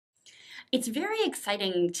It's very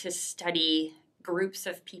exciting to study groups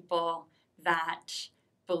of people that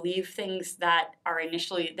believe things that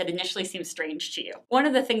initially seem strange to you. One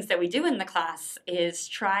of the things that we do in the class is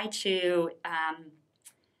try to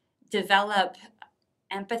develop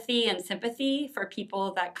empathy and sympathy for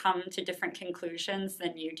people that come to different conclusions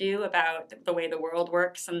than you do about the way the world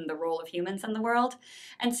works and the role of humans in the world.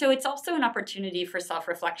 And so it's also an opportunity for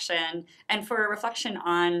self-reflection and for a reflection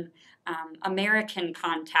on American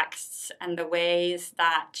contexts and the ways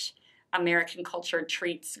that American culture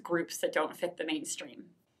treats groups that don't fit the mainstream.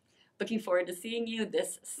 Looking forward to seeing you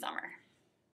this summer.